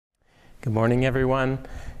Good morning, everyone.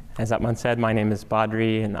 As Atman said, my name is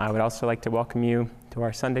Badri, and I would also like to welcome you to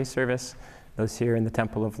our Sunday service, those here in the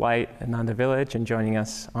Temple of Light, Ananda Village, and joining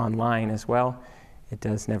us online as well. It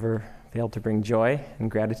does never fail to bring joy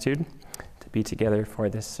and gratitude to be together for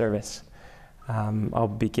this service. I'll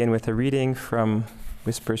begin with a reading from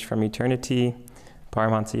Whispers from Eternity,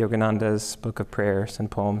 Paramhansa Yogananda's Book of Prayers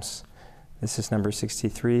and Poems. This is number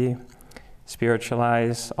 63,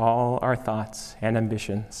 Spiritualize All Our Thoughts and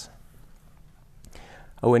Ambitions.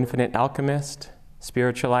 O infinite alchemist,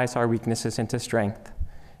 spiritualize our weaknesses into strength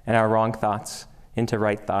and our wrong thoughts into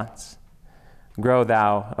right thoughts. Grow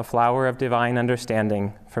thou a flower of divine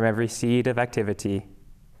understanding from every seed of activity.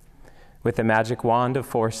 With the magic wand of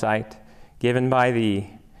foresight given by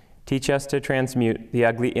thee, teach us to transmute the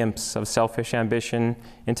ugly imps of selfish ambition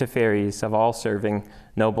into fairies of all-serving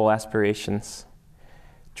noble aspirations.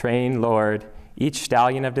 Train, Lord, each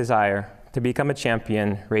stallion of desire to become a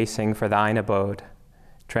champion racing for thine abode.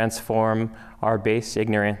 Transform our base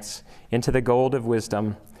ignorance into the gold of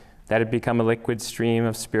wisdom, that it become a liquid stream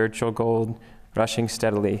of spiritual gold rushing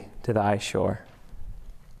steadily to thy shore.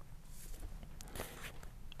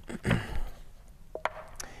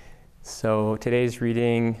 So today's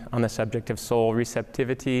reading on the subject of soul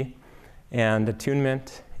receptivity and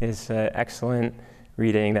attunement is an excellent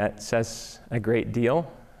reading that says a great deal,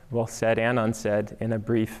 both said and unsaid, in a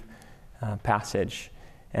brief passage.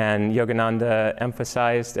 And Yogananda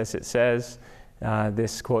emphasized, as it says,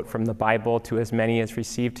 this quote from the Bible, "To as many as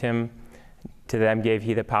received him, to them gave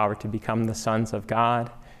he the power to become the sons of God,"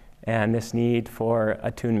 and this need for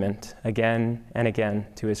attunement again and again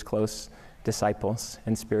to his close disciples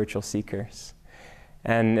and spiritual seekers.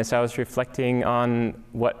 And as I was reflecting on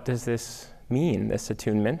what does this mean, this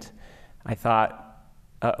attunement, I thought,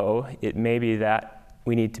 it may be that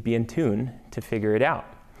we need to be in tune to figure it out.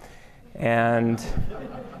 And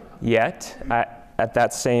yet, at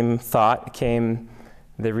that same thought came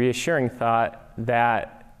the reassuring thought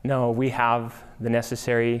that, no, we have the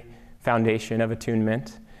necessary foundation of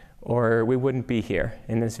attunement, or we wouldn't be here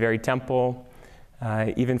in this very temple,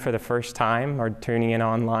 even for the first time, or tuning in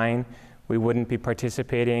online. We wouldn't be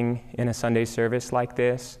participating in a Sunday service like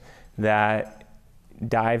this that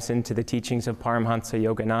dives into the teachings of Paramhansa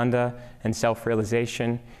Yogananda and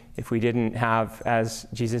self-realization if we didn't have, as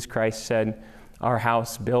Jesus Christ said, our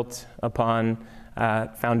house built upon a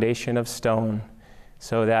foundation of stone,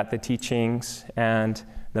 so that the teachings and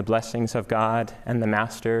the blessings of God and the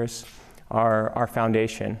masters are our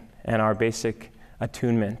foundation and our basic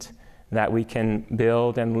attunement, that we can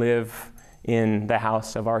build and live in the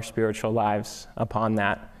house of our spiritual lives upon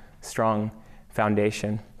that strong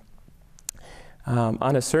foundation.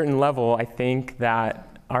 On a certain level, I think that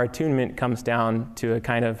our attunement comes down to a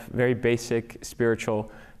kind of very basic spiritual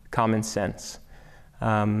common sense.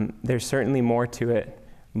 There's certainly more to it,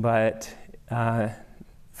 but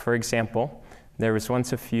for example, there was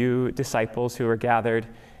once a few disciples who were gathered,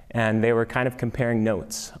 and they were kind of comparing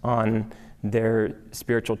notes on their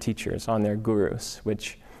spiritual teachers, on their gurus,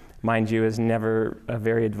 which, mind you, is never a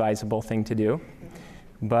very advisable thing to do.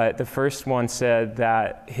 But the first one said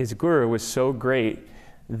that his guru was so great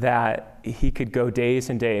that he could go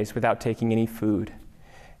days and days without taking any food.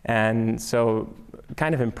 And so,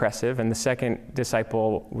 kind of impressive. And the second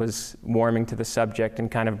disciple was warming to the subject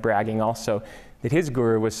and kind of bragging also that his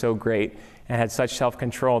guru was so great and had such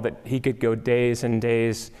self-control that he could go days and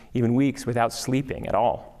days, even weeks, without sleeping at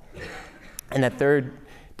all. And that third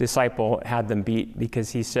disciple had them beat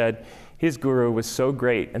because he said his guru was so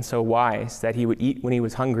great and so wise that he would eat when he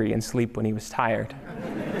was hungry and sleep when he was tired.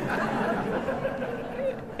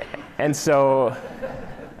 And so,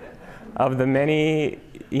 of the many,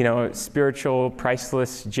 spiritual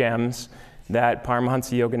priceless gems that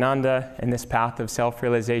Paramhansa Yogananda and this path of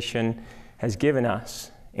self-realization has given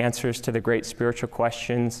us, answers to the great spiritual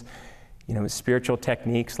questions, spiritual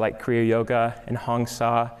techniques like Kriya Yoga and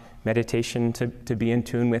Hongsa, meditation to be in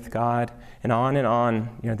tune with God, and on,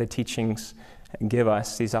 the teachings give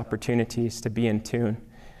us these opportunities to be in tune.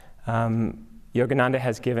 Yogananda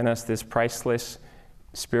has given us this priceless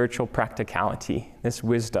spiritual practicality, this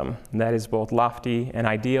wisdom that is both lofty and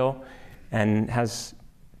ideal and has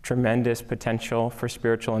tremendous potential for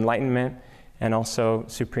spiritual enlightenment, and also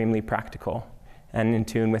supremely practical and in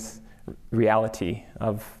tune with reality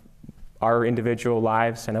of our individual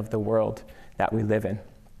lives and of the world that we live in.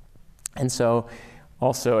 And so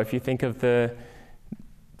also, if you think of the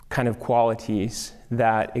kind of qualities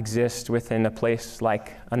that exist within a place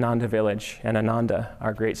like Ananda Village and Ananda,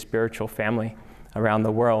 our great spiritual family around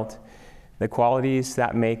the world, the qualities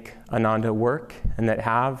that make Ananda work and that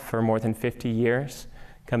have for more than 50 years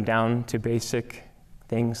come down to basic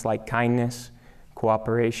things like kindness,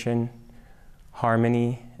 cooperation,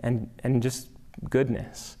 harmony, and just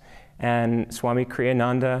goodness. And Swami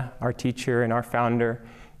Kriyananda, our teacher and our founder,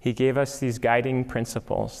 he gave us these guiding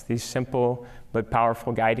principles, these simple but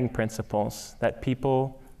powerful guiding principles, that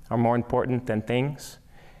people are more important than things,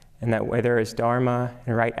 and that where there is dharma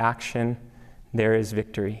and right action, there is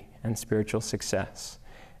victory and spiritual success.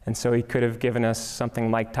 And so he could have given us something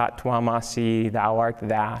like Tat Twamasi, thou art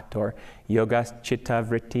that, or Yoga Chitta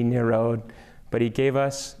Vritti Nirod, but he gave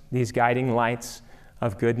us these guiding lights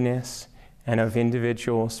of goodness and of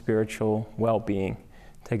individual spiritual well-being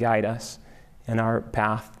to guide us in our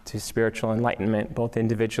path to spiritual enlightenment, both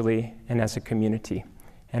individually and as a community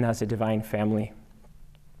and as a divine family.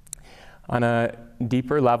 On a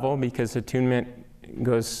deeper level, because attunement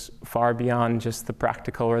goes far beyond just the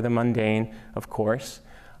practical or the mundane, of course,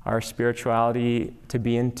 our spirituality to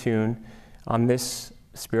be in tune on this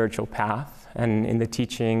spiritual path and in the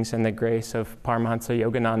teachings and the grace of Paramhansa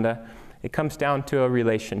Yogananda, it comes down to a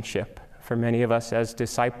relationship. For many of us as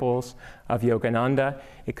disciples of Yogananda,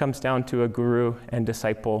 it comes down to a guru and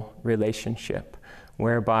disciple relationship,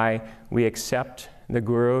 whereby we accept the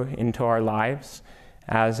guru into our lives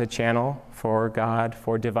as a channel for God,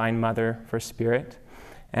 for Divine Mother, for Spirit,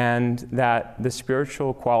 and that the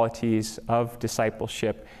spiritual qualities of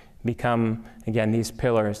discipleship become, again, these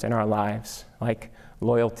pillars in our lives, like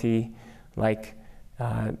loyalty, like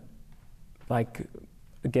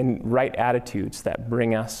again, right attitudes that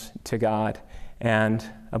bring us to God, and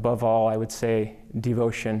above all, I would say,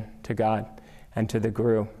 devotion to God and to the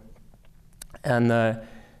Guru. And the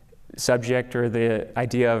subject or the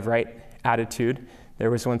idea of right attitude,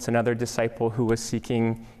 there was once another disciple who was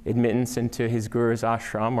seeking admittance into his Guru's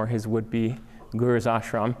ashram, or his would-be Guru's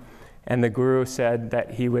ashram, and the Guru said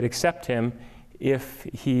that he would accept him if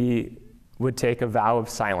he would take a vow of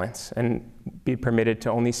silence and be permitted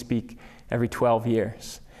to only speak every 12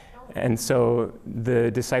 years. And so the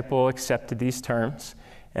disciple accepted these terms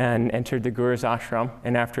and entered the Guru's ashram.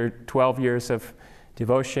 And after 12 years of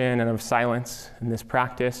devotion and of silence in this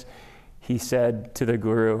practice, he said to the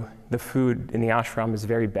Guru, the food in the ashram is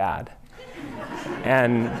very bad.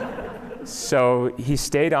 And so he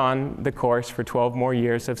stayed on the course for 12 more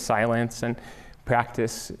years of silence and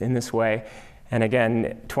practice in this way. And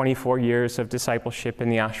again, 24 years of discipleship in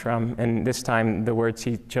the ashram, and this time the words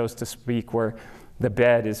he chose to speak were, the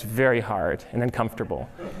bed is very hard and uncomfortable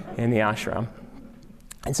in the ashram.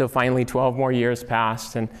 And so finally 12 more years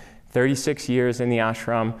passed, and 36 years in the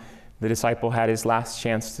ashram, the disciple had his last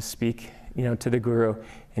chance to speak, to the Guru,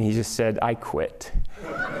 and he just said, I quit.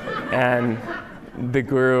 And the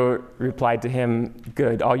Guru replied to him,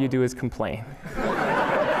 good, all you do is complain.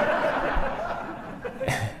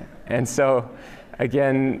 And so,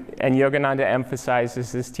 again, and Yogananda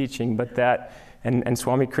emphasizes this teaching, but that, and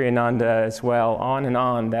Swami Kriyananda as well, on and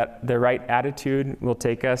on, that the right attitude will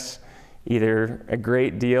take us either a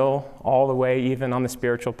great deal, all the way even on the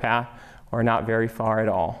spiritual path, or not very far at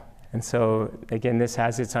all. And so, again, this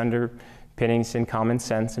has its underpinnings in common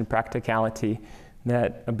sense and practicality,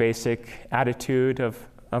 that a basic attitude of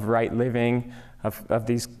right living, of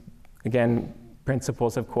these, again,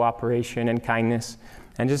 principles of cooperation and kindness,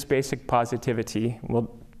 and just basic positivity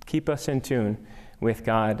will keep us in tune with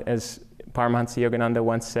God. As Paramhansa Yogananda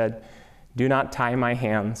once said, do not tie my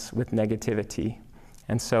hands with negativity.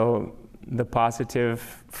 And so the positive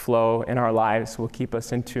flow in our lives will keep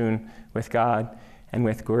us in tune with God and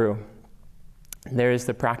with Guru. There is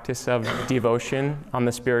the practice of devotion on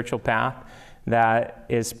the spiritual path that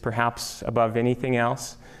is perhaps above anything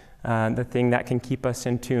else, the thing that can keep us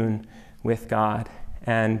in tune with God.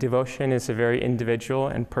 And devotion is a very individual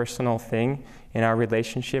and personal thing in our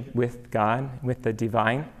relationship with God, with the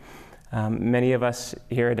divine. Many of us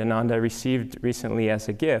here at Ananda received recently as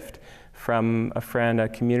a gift from a friend, a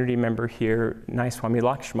community member here, Swami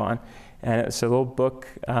Lakshman, and it's a little book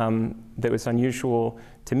that was unusual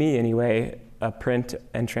to me anyway, a print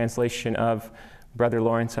and translation of Brother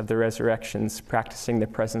Lawrence of the Resurrection's Practicing the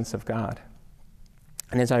Presence of God.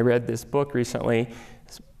 And as I read this book recently,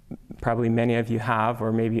 probably many of you have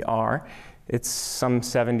or maybe are, it's some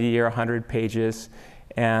 70 or 100 pages,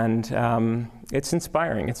 and it's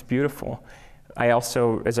inspiring, it's beautiful. I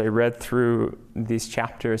also, as I read through these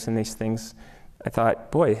chapters and these things, I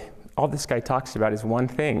thought, boy, all this guy talks about is one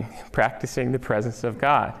thing, practicing the presence of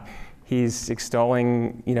God. He's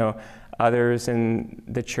extolling, others in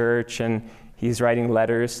the church, and he's writing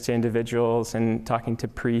letters to individuals and talking to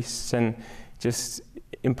priests and just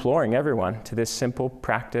imploring everyone to this simple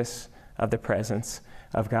practice of the presence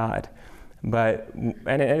of God.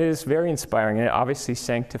 And it is very inspiring, and it obviously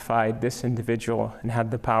sanctified this individual and had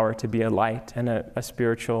the power to be a light and a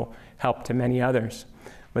spiritual help to many others.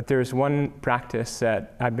 But there's one practice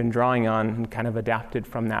that I've been drawing on and kind of adapted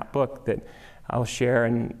from that book that I'll share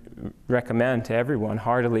and recommend to everyone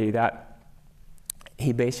heartily, that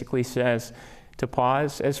he basically says to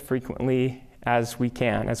pause as frequently as we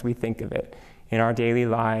can, as we think of it, in our daily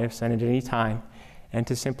lives and at any time, and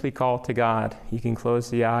to simply call to God. You can close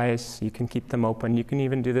the eyes, you can keep them open, you can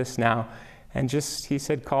even do this now, and just, he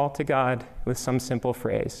said, call to God with some simple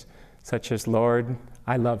phrase, such as, Lord,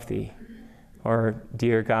 I love thee, or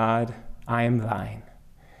dear God, I am thine.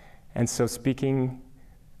 And so speaking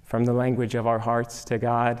from the language of our hearts to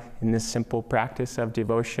God in this simple practice of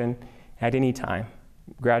devotion at any time,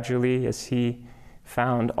 gradually, as he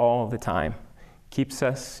found all the time, keeps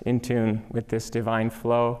us in tune with this divine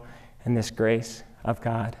flow and this grace of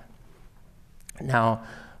God. Now,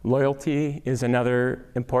 loyalty is another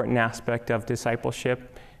important aspect of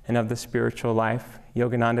discipleship and of the spiritual life.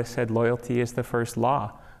 Yogananda said loyalty is the first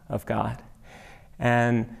law of God.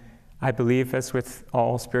 And I believe, as with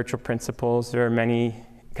all spiritual principles, there are many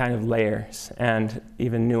kind of layers and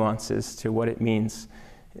even nuances to what it means,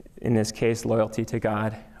 in this case, loyalty to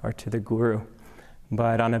God or to the Guru.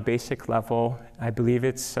 But on a basic level, I believe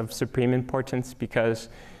it's of supreme importance, because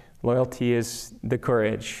loyalty is the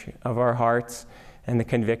courage of our hearts and the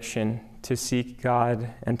conviction to seek God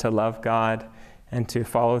and to love God and to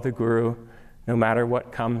follow the Guru no matter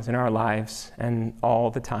what comes in our lives and all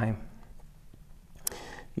the time.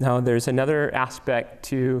 Now, there's another aspect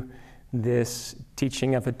to this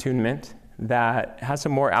teaching of attunement that has a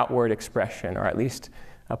more outward expression, or at least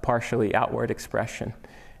a partially outward expression.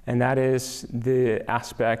 And that is the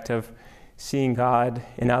aspect of seeing God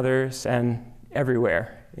in others and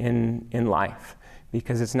everywhere in life,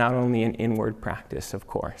 because it's not only an inward practice, of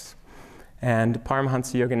course. And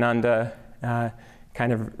Paramhansa Yogananda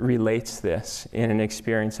kind of relates this in an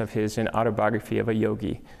experience of his in Autobiography of a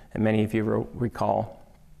Yogi, and many of you recall.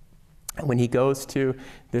 When he goes to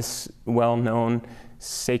this well-known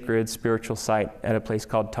sacred spiritual site at a place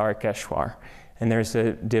called Tarakeshwar, and there's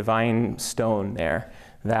a divine stone there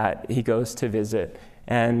that he goes to visit,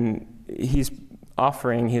 and he's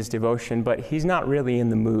offering his devotion, but he's not really in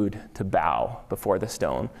the mood to bow before the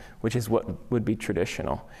stone, which is what would be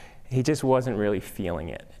traditional. He just wasn't really feeling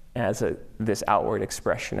it as this outward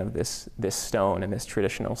expression of this stone and this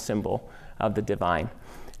traditional symbol of the divine.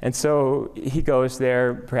 And so he goes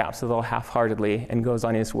there, perhaps a little half-heartedly, and goes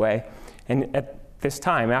on his way. And at this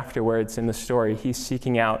time, afterwards in the story, he's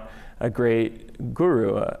seeking out a great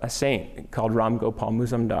guru, a saint called Ram Gopal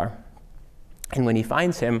Muzumdar. And when he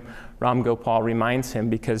finds him, Ram Gopal reminds him,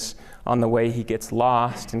 because on the way he gets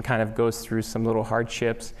lost and kind of goes through some little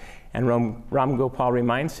hardships. And Ram Gopal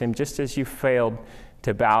reminds him, just as you failed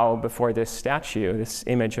to bow before this statue, this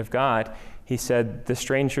image of God, he said, the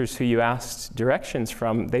strangers who you asked directions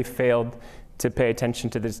from, they failed to pay attention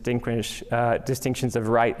to the distinctions of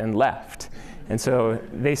right and left. And so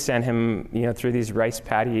they sent him, through these rice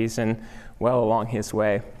paddies and well along his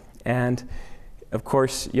way. And of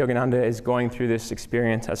course, Yogananda is going through this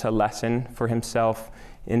experience as a lesson for himself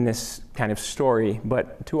in this kind of story,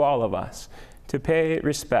 but to all of us, to pay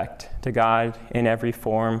respect to God in every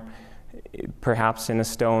form, perhaps in a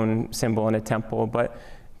stone symbol in a temple, but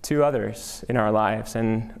to others in our lives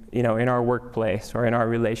and, in our workplace or in our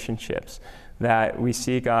relationships, that we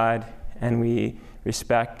see God and we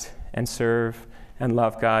respect and serve and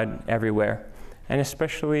love God everywhere, and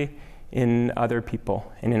especially in other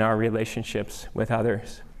people and in our relationships with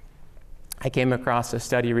others. I came across a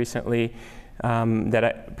study recently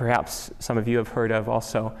that perhaps some of you have heard of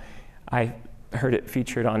also. I heard it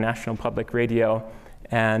featured on National Public Radio,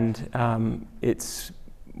 and it's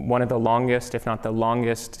one of the longest, if not the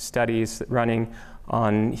longest, studies running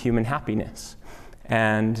on human happiness.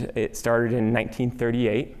 And it started in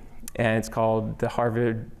 1938, and it's called the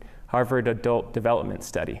Harvard Adult Development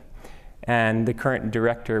Study. And the current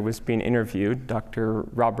director was being interviewed, Dr.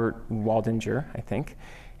 Robert Waldinger, I think,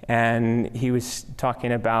 and he was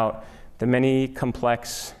talking about the many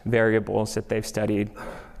complex variables that they've studied,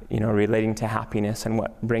 relating to happiness and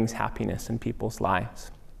what brings happiness in people's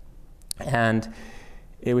lives. And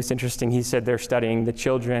it was interesting. He said they're studying the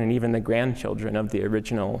children and even the grandchildren of the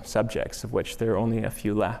original subjects, of which there are only a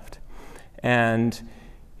few left. And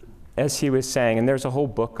as he was saying, and there's a whole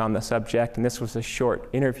book on the subject, and this was a short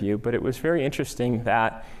interview, but it was very interesting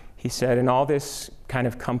that he said in all this kind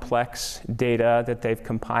of complex data that they've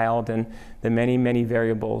compiled and the many, many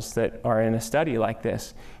variables that are in a study like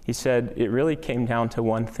this, he said it really came down to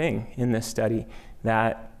one thing in this study,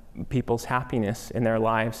 that people's happiness in their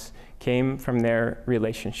lives came from their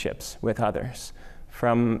relationships with others,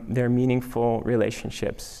 from their meaningful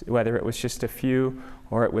relationships, whether it was just a few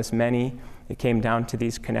or it was many. It came down to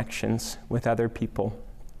these connections with other people,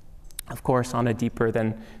 of course, on a deeper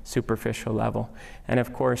than superficial level. And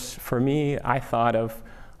of course, for me, I thought of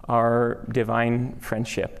our divine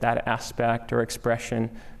friendship, that aspect or expression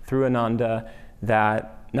through Ananda,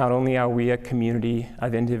 that not only are we a community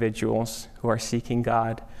of individuals who are seeking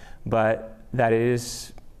God, but that it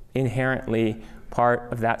is inherently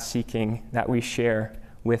part of that seeking that we share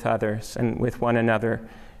with others and with one another,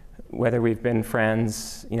 whether we've been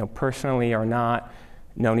friends, personally or not,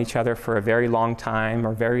 known each other for a very long time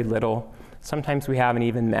or very little. Sometimes we haven't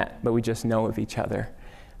even met, but we just know of each other.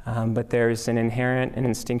 But there's an inherent and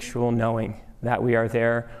instinctual knowing that we are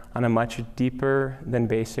there on a much deeper than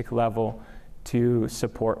basic level to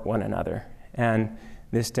support one another. And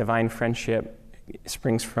this divine friendship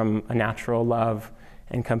springs from a natural love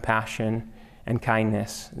and compassion and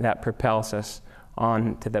kindness that propels us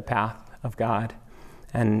on to the path of God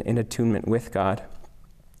and in attunement with God.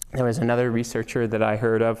 There was another researcher that I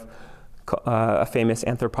heard of, a famous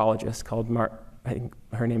anthropologist called, I think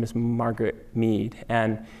her name is Margaret Mead,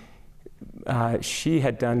 and she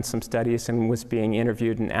had done some studies and was being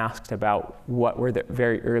interviewed and asked about what were the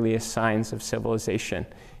very earliest signs of civilization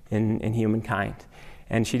in humankind.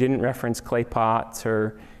 And she didn't reference clay pots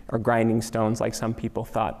or grinding stones like some people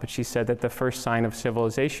thought, but she said that the first sign of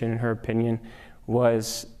civilization, in her opinion,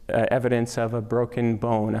 was evidence of a broken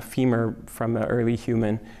bone, a femur from an early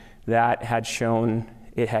human that had shown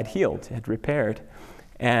it had healed, it had repaired.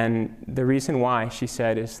 And the reason why, she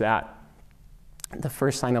said, is that the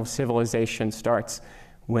first sign of civilization starts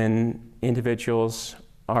when individuals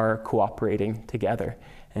are cooperating together.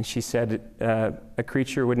 And she said a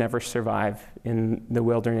creature would never survive in the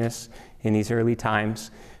wilderness in these early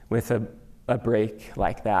times with a break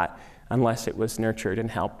like that unless it was nurtured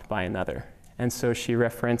and helped by another. And so she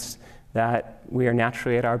referenced that we are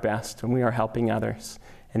naturally at our best when we are helping others,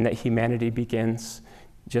 and that humanity begins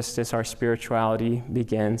just as our spirituality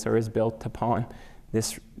begins or is built upon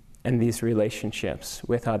this and these relationships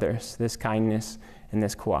with others, this kindness and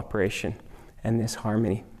this cooperation and this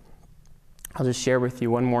harmony. I'll just share with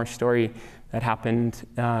you one more story that happened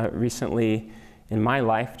recently in my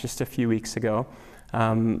life, just a few weeks ago.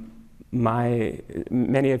 Many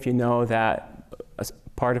of you know that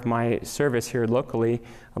part of my service here locally,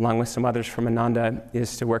 along with some others from Ananda,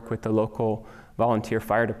 is to work with the local volunteer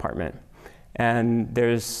fire department. And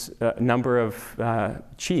there's a number of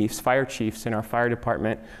fire chiefs in our fire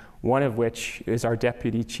department, one of which is our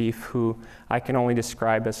deputy chief, who I can only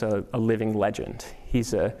describe as a living legend.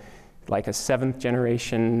 He's like a seventh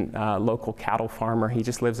generation local cattle farmer. He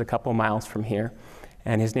just lives a couple miles from here.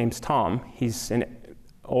 And his name's Tom. He's an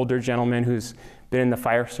older gentleman who's been in the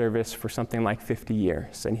fire service for something like 50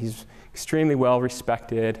 years. And he's extremely well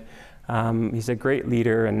respected. He's a great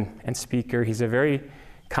leader and speaker. He's a very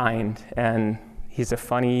kind, and he's a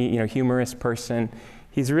funny, humorous person.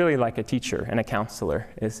 He's really like a teacher and a counselor,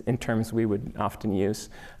 is in terms we would often use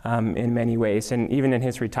in many ways. And even in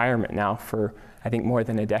his retirement now for, I think, more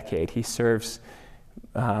than a decade, he serves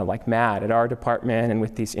like mad at our department and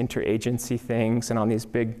with these interagency things and on these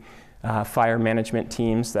big fire management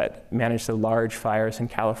teams that manage the large fires in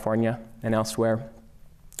California and elsewhere.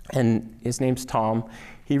 And his name's Tom.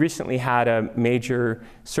 He recently had a major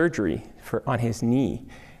surgery on his knee.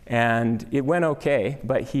 And it went okay,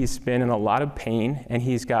 but he's been in a lot of pain, and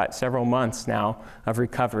he's got several months now of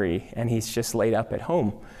recovery, and he's just laid up at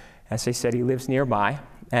home. As I said, he lives nearby,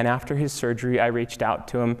 and after his surgery, I reached out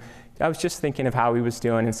to him. I was just thinking of how he was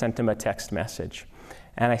doing and sent him a text message.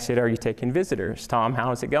 And I said, "Are you taking visitors? Tom,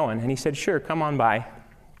 how's it going?" And he said, "Sure, come on by."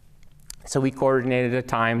 So we coordinated a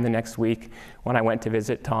time the next week when I went to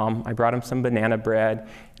visit Tom. I brought him some banana bread,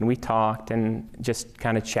 and we talked and just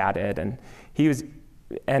kind of chatted. And he was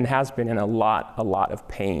and has been in a lot of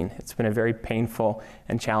pain. It's been a very painful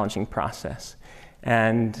and challenging process.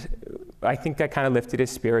 And I think I kind of lifted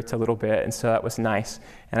his spirits a little bit, and so that was nice.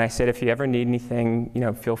 And I said, if you ever need anything,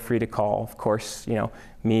 feel free to call. Of course,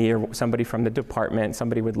 me or somebody from the department,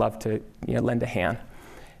 somebody would love to, lend a hand.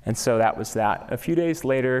 And so that was that. A few days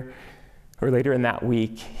later, or later in that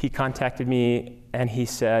week, he contacted me and he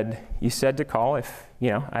said, "You said to call if,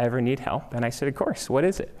 I ever need help." And I said, "Of course, what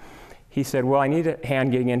is it?" He said, "Well, I need a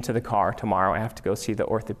hand getting into the car tomorrow. I have to go see the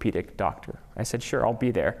orthopedic doctor." I said, "Sure, I'll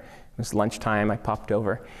be there." It was lunchtime. I popped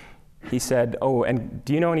over. He said, "Oh, and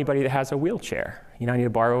do you know anybody that has a wheelchair? I need to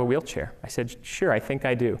borrow a wheelchair." I said, "Sure, I think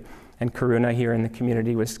I do." And Karuna here in the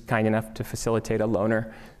community was kind enough to facilitate a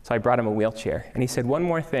loaner. So I brought him a wheelchair. And he said, "One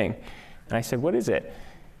more thing." And I said, "What is it?"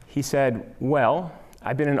 He said, "Well,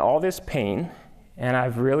 I've been in all this pain, and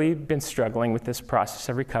I've really been struggling with this process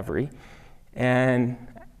of recovery. And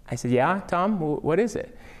I said, yeah, Tom, what is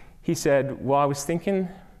it? He said, well, I was thinking,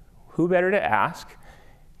 who better to ask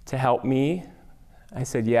to help me? I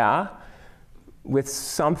said, yeah, with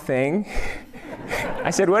something. I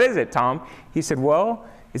said, what is it, Tom? He said, well,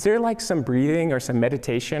 is there like some breathing or some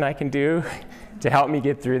meditation I can do to help me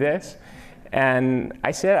get through this? And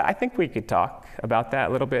I said, I think we could talk about that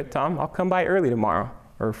a little bit, Tom. I'll come by early tomorrow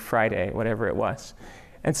or Friday, whatever it was.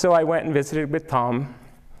 And so I went and visited with Tom,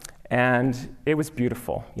 and it was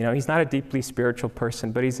beautiful. You know, he's not a deeply spiritual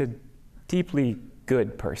person, but he's a deeply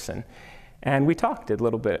good person. And we talked a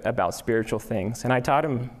little bit about spiritual things, and I taught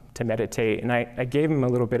him to meditate, and I gave him a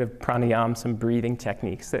little bit of pranayama, some breathing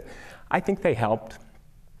techniques that I think they helped.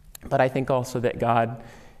 But I think also that God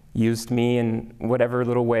used me in whatever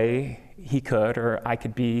little way he could, or I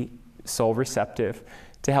could be soul receptive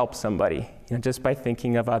to help somebody, you know, just by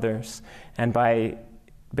thinking of others and by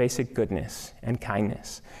basic goodness and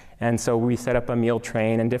kindness. And so we set up a meal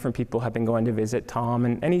train, and different people have been going to visit Tom,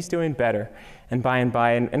 and he's doing better. And by and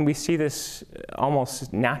by, and we see this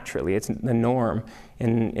almost naturally. It's the norm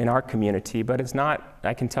in our community, but it's not,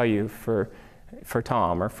 I can tell you, for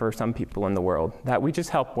Tom or for some people in the world, that we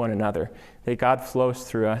just help one another, that God flows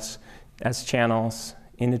through us as channels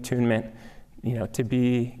in attunement, you know, to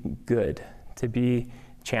be good, to be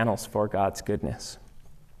channels for God's goodness.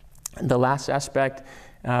 And the last aspect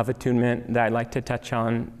of attunement that I'd like to touch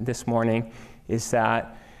on this morning is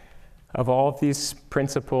that of all of these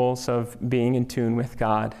principles of being in tune with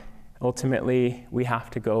God, ultimately we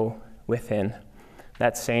have to go within.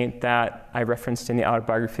 That saint that I referenced in the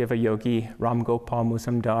autobiography of a yogi, Ram Gopal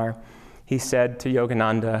Muzumdar, he said to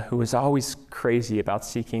Yogananda, who was always crazy about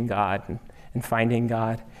seeking God and finding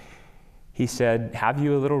God, he said, have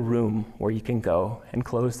you a little room where you can go and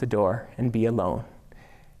close the door and be alone?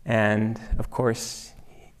 And of course,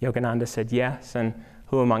 Yogananda said yes, and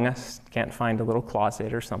who among us can't find a little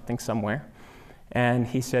closet or something somewhere? And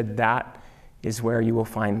he said, that is where you will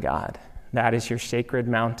find God. That is your sacred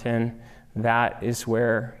mountain. That is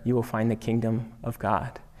where you will find the kingdom of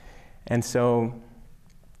God. And so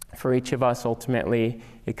for each of us, ultimately,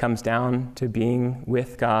 it comes down to being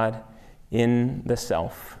with God in the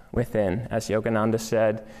self, within. As Yogananda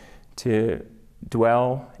said, to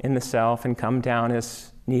dwell in the self and come down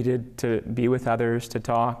as needed to be with others, to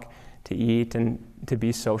talk, to eat, and to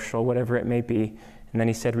be social, whatever it may be. And then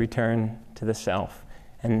he said, return to the self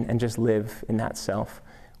and just live in that self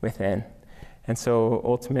within. And so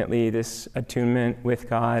ultimately, this attunement with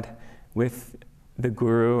God, with the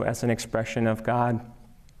Guru as an expression of God,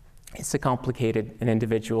 it's a complicated and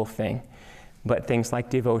individual thing. But things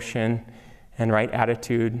like devotion and right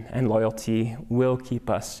attitude and loyalty will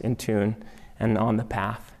keep us in tune and on the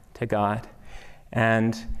path to God.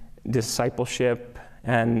 And discipleship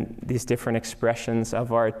and these different expressions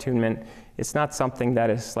of our attunement, it's not something that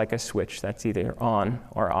is like a switch that's either on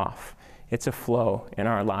or off. It's a flow in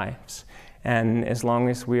our lives. And as long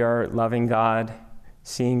as we are loving God,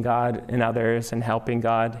 seeing God in others, and helping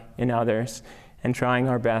God in others, and trying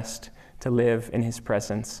our best to live in His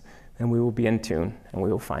presence, then we will be in tune and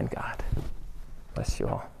we will find God. Bless you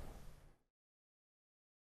all.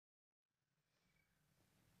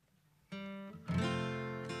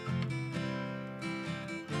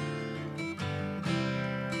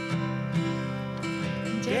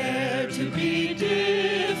 Dare to be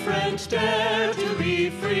different, dare to be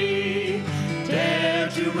free, dare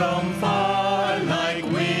to roam far like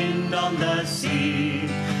wind on the sea,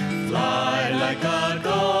 fly like a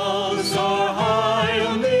gull, soar high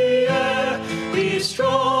on the air, be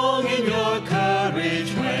strong in your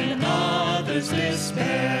courage when others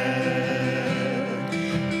despair.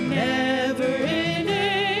 Never in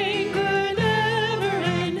anger, never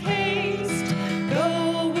in haste,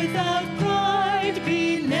 go without pride,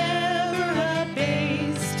 be never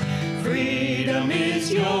abased. Freedom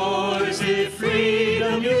is yours if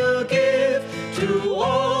freedom you give to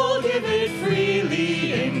all, give it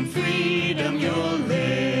freely, in freedom you'll live.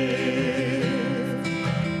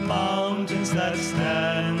 Mountains that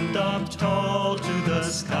stand up tall to the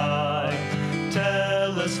sky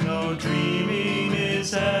tell us no dreaming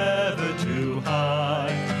is ever too high.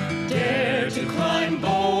 Dare to climb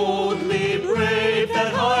boldly, brave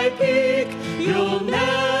that high peak, you'll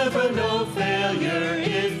never know failure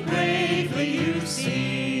if bravely you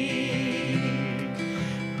seek.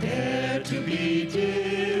 Dare to be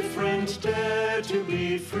different, dare to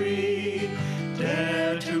be free,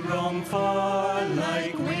 dare to roam far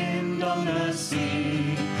like wind on the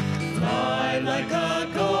sea, fly like a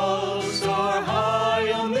gull, soar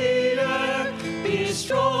high on the air, be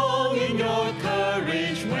strong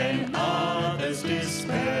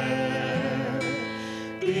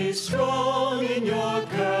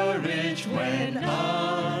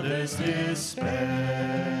heart's despair.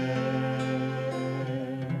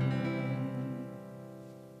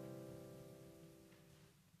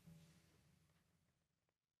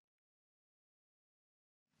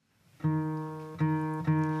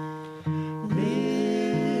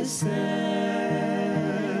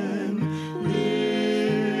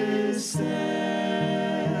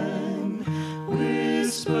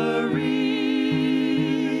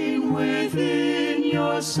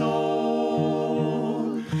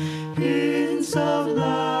 Soul, hints of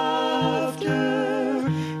laughter,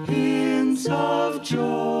 hints of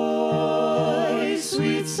joy,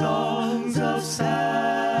 sweet songs of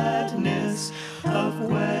sadness, of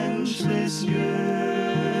quenchless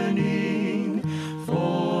yearning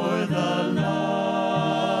for the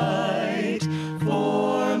light,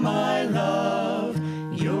 for my love,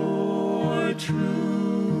 your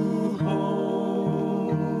true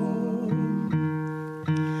home.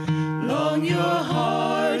 Long your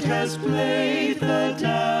heart has played the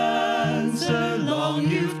dancer, long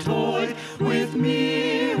you've toyed with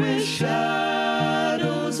merest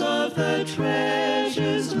shadows of the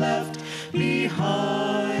treasures left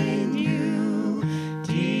behind you,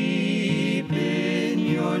 deep in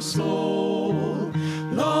your soul.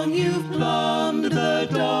 Long you've plumbed the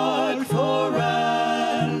dark for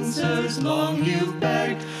answers, long you've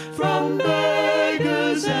begged from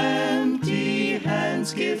beggars empty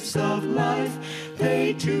hands, gifts of life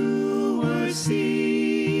they too were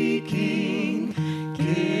seeking,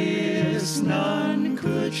 gifts none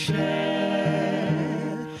could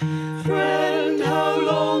share. Friend, how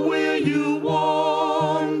long will you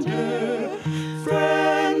wander?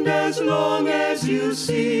 Friend, as long as you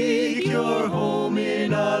seek your home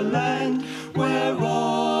in a land where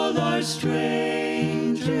all are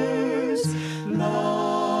strangers,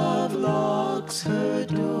 love locks her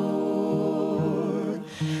door.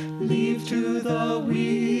 Leave to the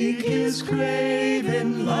weak his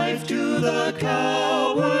craven life, to the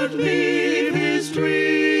coward leave his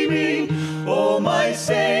dreaming. Oh, my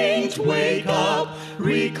saint, wake up,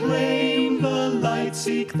 reclaim the light,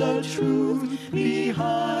 seek the truth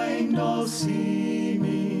behind all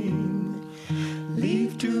seeming.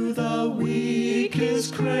 Leave to the weak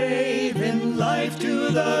his craven life, to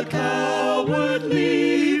the coward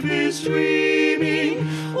leave his dreaming.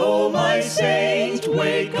 Oh, my saint,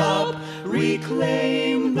 wake up,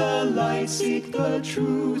 reclaim the light, seek the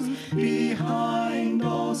truth behind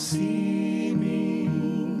all seeming.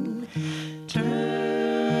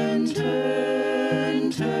 Turn,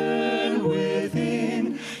 turn, turn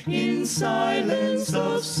within, in silence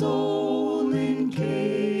of soul, in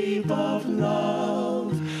cave of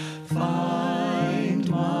love, find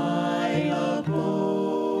my abode.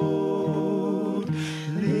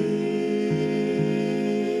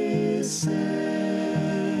 Listen,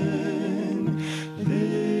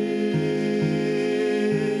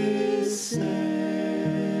 listen,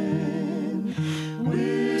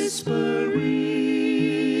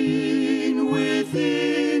 whispering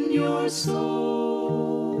within your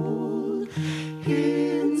soul,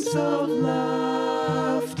 hints of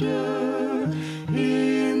laughter,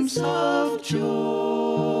 hints of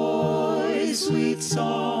joy, sweet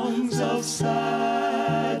songs of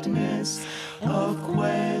sadness, of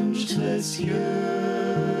quenchless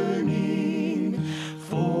yearning